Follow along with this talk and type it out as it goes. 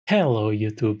Hello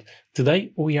YouTube!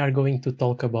 Today we are going to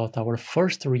talk about our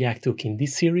first React hook in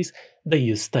this series, the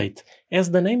useState. As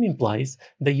the name implies,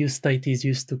 the useState is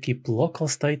used to keep local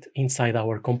state inside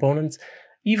our components,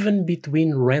 even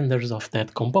between renders of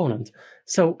that component.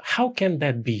 So how can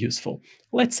that be useful?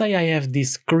 Let's say I have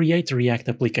this create React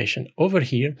application over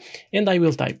here, and I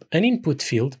will type an input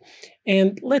field,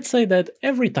 and let's say that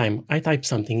every time I type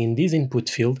something in this input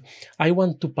field, I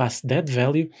want to pass that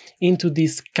value into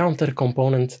this counter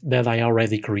component that I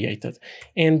already created.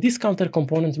 And this counter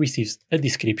component receives a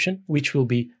description, which will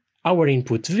be our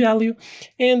input value,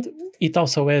 and it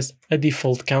also has a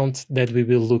default count that we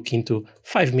will look into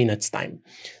 5 minutes time.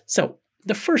 So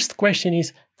the first question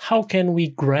is, how can we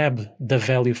grab the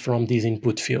value from this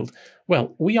input field?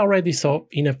 Well, we already saw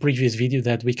in a previous video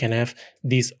that we can have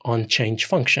this onChange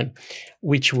function,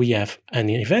 which we have an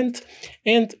event,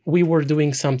 and we were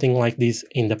doing something like this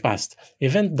in the past,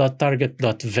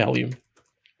 event.target.value.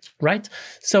 Right?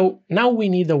 So now we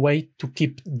need a way to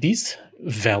keep this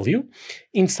value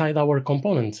inside our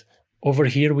component. Over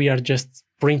here, we are just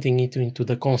printing it into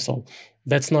the console.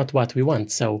 That's not what we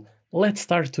want. So let's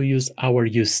start to use our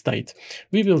useState.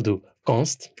 We will do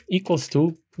const equals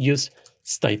to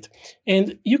useState.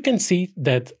 And you can see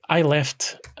that I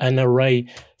left an array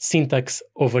syntax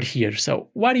over here. So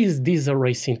what is this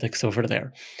array syntax over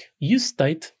there?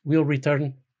 useState will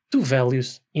return two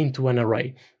values into an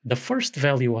array. The first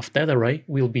value of that array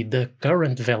will be the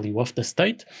current value of the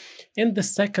state, and the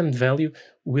second value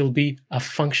will be a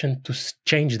function to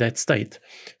change that state.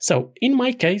 So in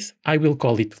my case, I will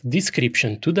call it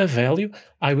description to the value.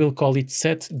 I will call it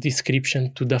set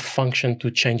description to the function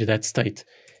to change that state.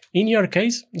 In your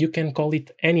case, you can call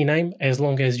it any name as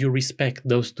long as you respect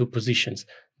those two positions.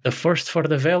 The first for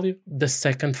the value, the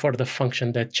second for the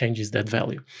function that changes that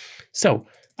value. So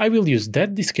I will use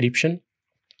that description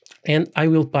and I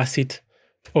will pass it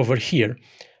over here.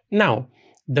 Now,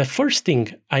 the first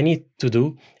thing I need to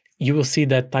do, you will see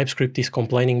that TypeScript is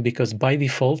complaining because by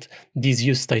default, this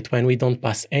useState, when we don't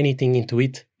pass anything into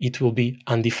it, it will be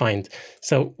undefined.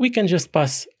 So we can just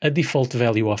pass a default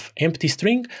value of empty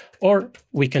string, or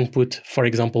we can put, for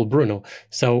example, Bruno.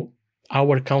 So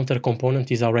our counter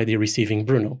component is already receiving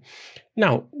Bruno.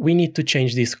 Now, we need to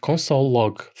change this console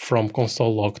log from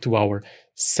console log to our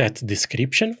set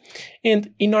description.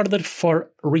 And in order for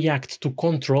React to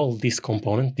control this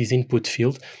component, this input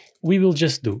field, we will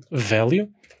just do value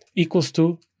equals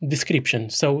to description.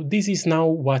 So this is now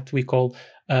what we call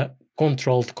a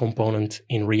controlled component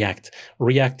in React.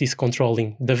 React is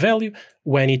controlling the value.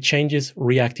 When it changes,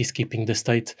 React is keeping the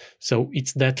state. So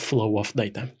it's that flow of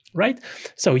data, right?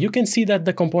 So you can see that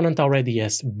the component already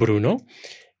has Bruno,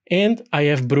 and I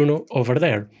have Bruno over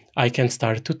there. I can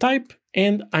start to type,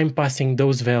 and I'm passing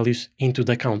those values into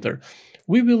the counter.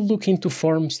 We will look into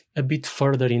forms a bit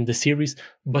further in the series,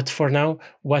 but for now,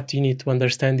 what you need to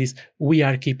understand is we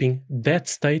are keeping that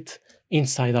state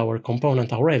inside our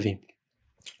component already,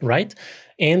 right?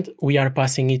 And we are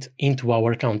passing it into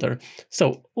our counter.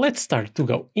 So let's start to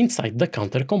go inside the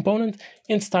counter component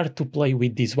and start to play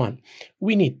with this one.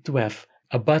 We need to have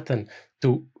a button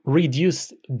to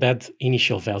reduce that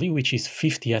initial value, which is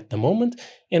 50 at the moment,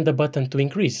 and the button to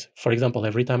increase. For example,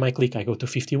 every time I click, I go to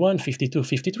 51, 52,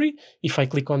 53. If I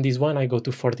click on this one, I go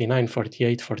to 49,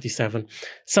 48, 47,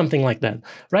 something like that,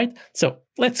 right? So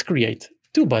let's create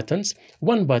two buttons,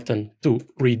 one button to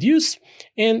reduce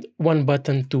and one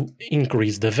button to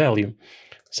increase the value.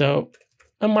 So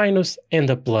a minus and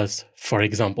a plus, for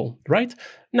example, right?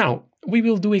 Now, we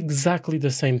will do exactly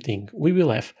the same thing. We will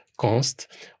have const.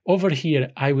 Over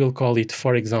here, I will call it,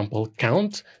 for example,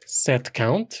 count, set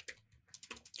count,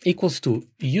 equals to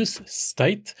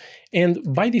useState. And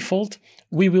by default,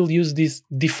 we will use this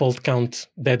default count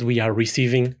that we are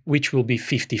receiving, which will be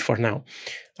 50 for now.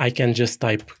 I can just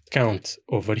type count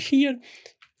over here.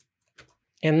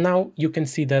 And now you can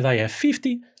see that I have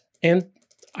 50, and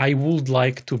I would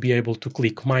like to be able to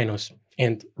click minus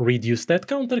and reduce that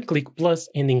counter, click plus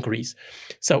and increase.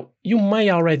 So you may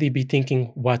already be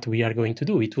thinking what we are going to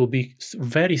do. It will be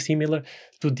very similar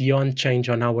to the onChange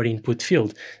on our input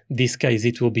field. In this case,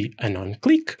 it will be an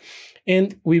onClick,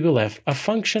 and we will have a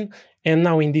function. And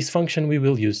now in this function, we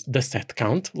will use the set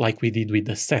count, like we did with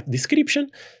the set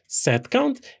description, set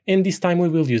count, and this time we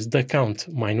will use the count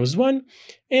 -1.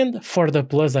 And for the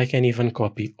plus, I can even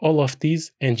copy all of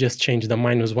these and just change the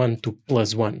 -1 to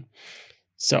 +1.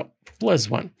 So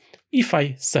 +1. If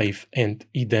I save and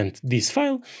indent this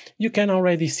file, you can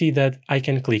already see that I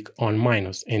can click on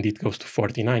minus and it goes to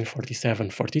 49, 47,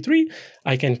 43.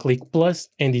 I can click plus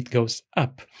and it goes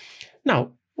up.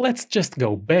 Now, let's just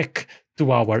go back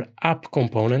to our app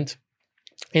component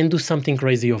and do something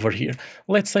crazy over here.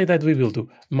 Let's say that we will do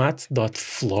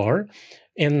mat.floor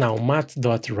and now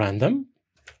mat.random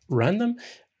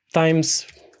times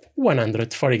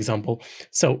 100, for example.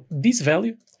 So this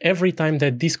value, every time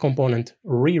that this component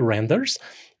re-renders,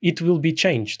 it will be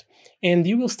changed. And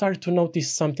you will start to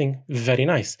notice something very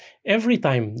nice. Every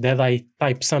time that I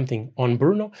type something on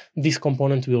Bruno, this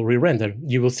component will re-render.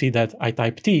 You will see that I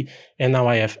type T and now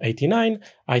I have 89.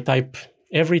 I type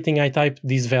everything I type,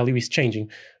 this value is changing.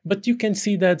 But you can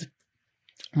see that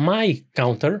my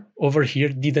counter over here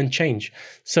didn't change.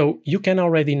 So you can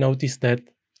already notice that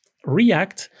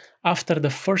React, after the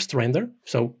first render,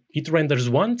 so it renders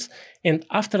once, and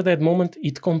after that moment,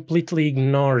 it completely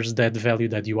ignores that value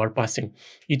that you are passing.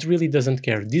 It really doesn't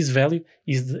care. This value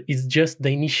is just the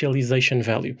initialization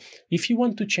value. If you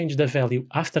want to change the value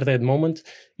after that moment,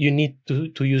 you need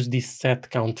to use this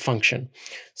setCount function.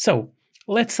 So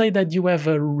let's say that you have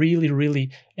a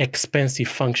really expensive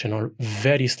function or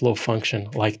very slow function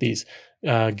like this.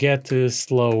 Get a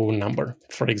slow number,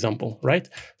 for example, right?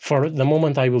 For the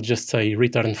moment, I will just say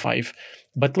return 5.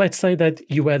 But let's say that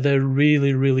you had a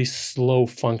really slow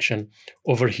function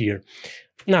over here.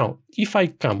 Now, if I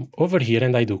come over here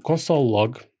and I do console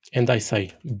log and I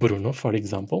say Bruno, for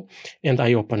example, and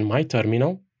I open my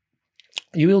terminal,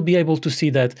 you will be able to see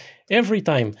that every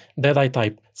time that I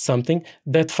type something,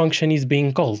 that function is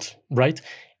being called, right?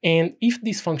 And if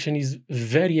this function is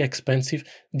very expensive,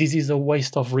 this is a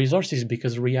waste of resources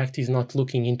because React is not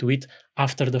looking into it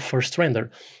after the first render.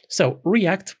 So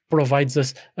React provides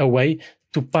us a way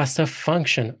to pass a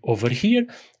function over here,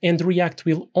 and React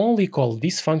will only call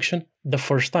this function the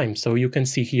first time. So you can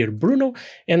see here Bruno,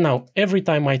 and now every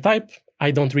time I type, I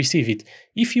don't receive it.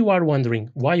 If you are wondering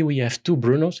why we have two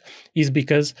Brunos, is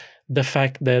because the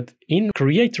fact that in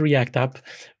Create React App,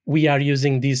 we are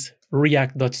using this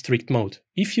React.strict mode.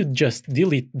 If you just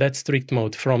delete that strict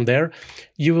mode from there,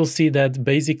 you will see that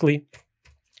basically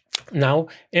now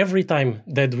every time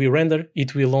that we render,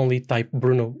 it will only type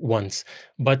Bruno once.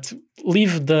 But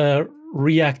leave the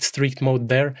React strict mode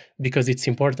there because it's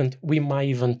important. We might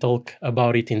even talk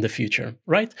about it in the future,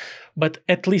 right? But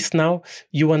at least now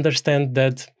you understand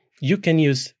that you can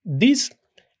use this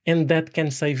and that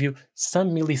can save you some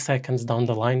milliseconds down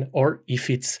the line, or if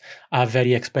it's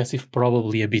very expensive,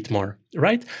 probably a bit more,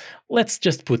 right? Let's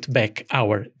just put back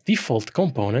our default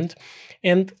component.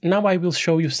 And now I will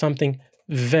show you something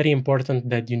very important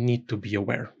that you need to be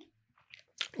aware.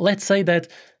 Let's say that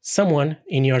someone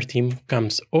in your team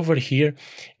comes over here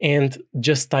and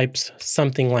just types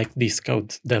something like this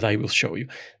code that I will show you.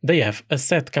 They have a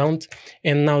set count,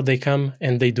 and now they come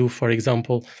and they do, for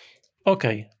example,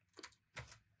 okay,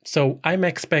 so I'm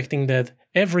expecting that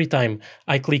every time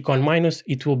I click on minus,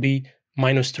 it will be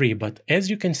 -3. But as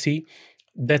you can see,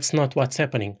 that's not what's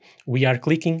happening. We are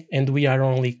clicking and we are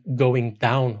only going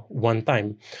down one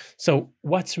time. So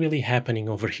what's really happening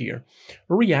over here?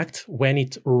 React, when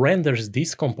it renders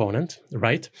this component,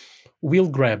 right, will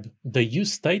grab the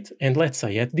useState, and let's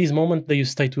say at this moment, the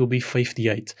useState will be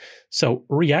 58. So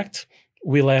React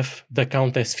will have the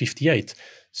count as 58.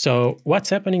 So what's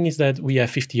happening is that we have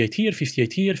 58 here,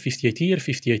 58 here, 58 here,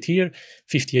 58 here,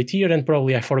 58 here, and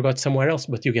probably I forgot somewhere else,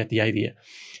 but you get the idea.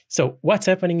 So what's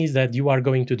happening is that you are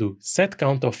going to do set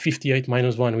count of 58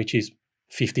 minus 1, which is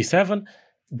 57.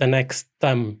 The next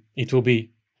time it will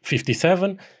be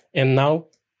 57, and now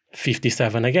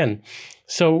 57 again.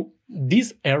 So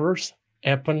these errors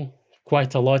happen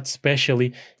quite a lot,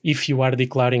 especially if you are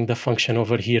declaring the function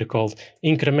over here called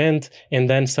increment, and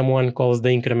then someone calls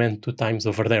the increment 2 times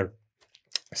over there.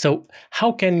 So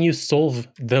how can you solve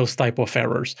those type of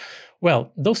errors?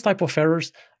 Well, those type of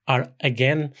errors are,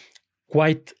 again,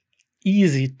 quite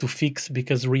easy to fix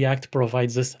because React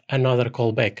provides us another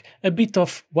callback. A bit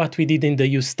of what we did in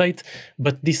the useState,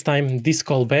 but this time this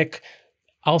callback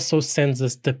also sends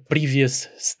us the previous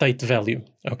state value,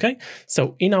 okay?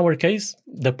 So in our case,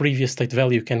 the previous state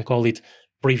value, you can call it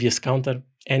previous counter,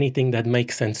 anything that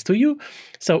makes sense to you.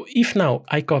 So if now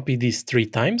I copy this 3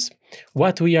 times,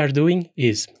 what we are doing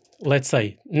is, let's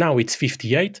say now it's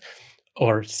 58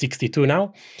 or 62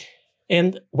 now,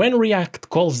 and when React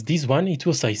calls this one, it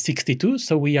will say 62,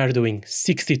 so we are doing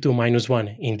 62 minus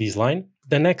 1 in this line.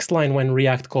 The next line, when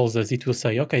React calls us, it will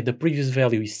say, okay, the previous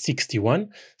value is 61,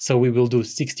 so we will do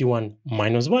 61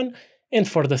 minus 1. And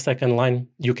for the second line,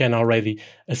 you can already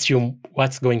assume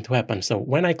what's going to happen. So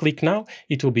when I click now,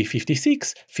 it will be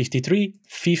 56, 53,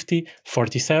 50,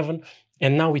 47,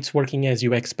 and now it's working as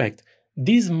you expect.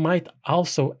 This might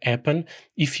also happen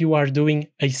if you are doing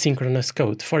asynchronous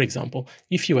code. For example,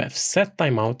 if you have set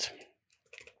timeout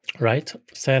right?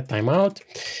 Set timeout.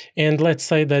 And let's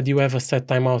say that you have a set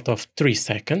timeout of 3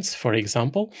 seconds, for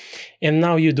example. And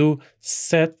now you do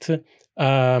set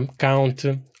count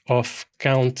of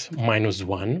count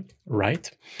 -1,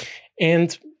 right?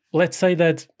 And let's say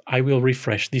that I will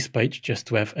refresh this page just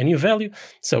to have a new value.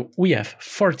 So we have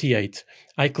 48.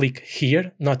 I click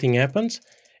here, nothing happens.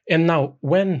 And now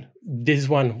when this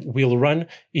one will run,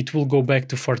 it will go back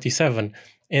to 47.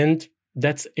 And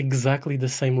that's exactly the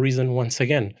same reason once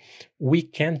again. We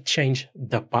can't change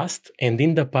the past. And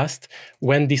in the past,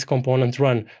 when this component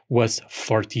run was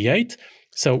 48,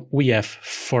 so we have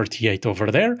 48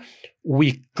 over there.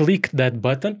 We click that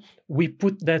button, we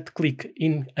put that click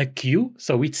in a queue,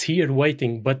 so it's here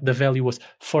waiting, but the value was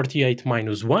 48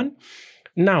 -1.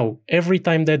 Now, every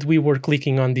time that we were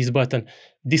clicking on this button,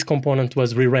 this component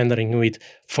was re-rendering with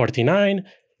 49,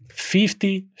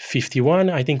 50, 51,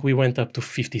 I think we went up to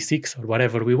 56 or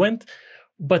whatever we went.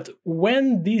 But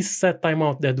when this set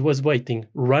timeout that was waiting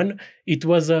run, it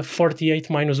was a 48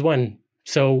 -1.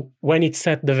 So when it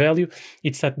set the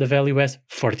value as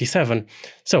 47.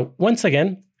 So once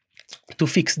again, to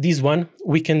fix this one,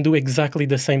 we can do exactly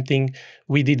the same thing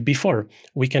we did before.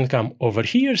 We can come over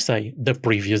here, say the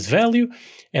previous value,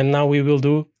 and now we will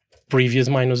do previous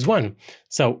 -1.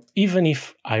 So even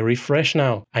if I refresh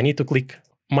now, I need to click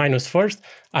minus first,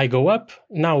 I go up.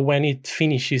 Now when it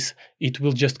finishes, it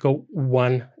will just go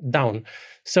 1 down.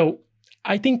 So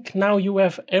I think now you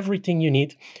have everything you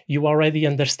need. You already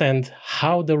understand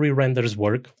how the re-renders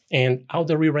work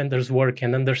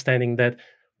and understanding that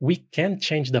we can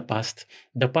change the past.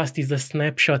 The past is a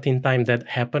snapshot in time that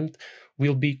happened,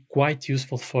 will be quite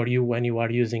useful for you when you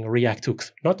are using React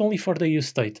hooks, not only for the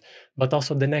useState, but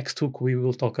also the next hook we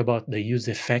will talk about, the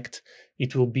useEffect.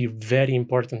 It will be very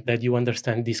important that you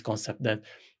understand this concept that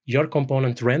your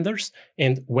component renders,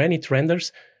 and when it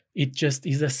renders, it just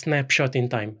is a snapshot in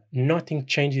time. Nothing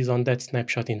changes on that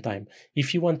snapshot in time.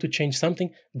 If you want to change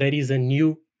something, there is a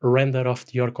new render of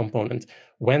your component.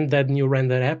 When that new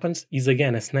render happens, is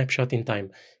again a snapshot in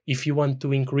time. If you want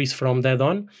to increase from that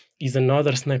on, is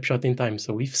another snapshot in time.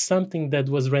 So if something that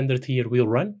was rendered here will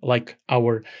run, like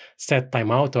our set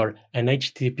timeout or an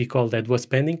HTTP call that was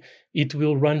pending, it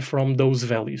will run from those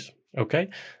values, okay?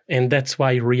 And that's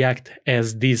why React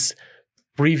has these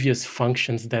previous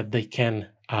functions that they can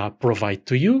provide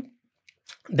to you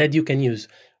that you can use.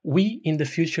 In the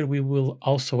future, we will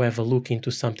also have a look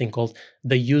into something called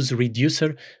the use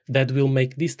reducer that will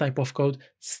make this type of code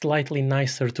slightly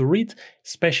nicer to read,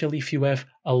 especially if you have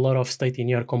a lot of state in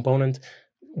your component.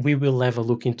 We will have a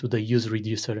look into the use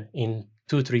reducer in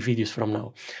 2-3 videos from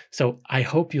now. So I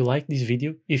hope you liked this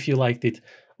video. If you liked it,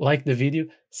 like the video,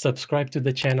 subscribe to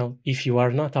the channel if you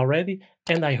are not already,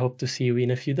 and I hope to see you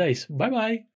in a few days. Bye bye!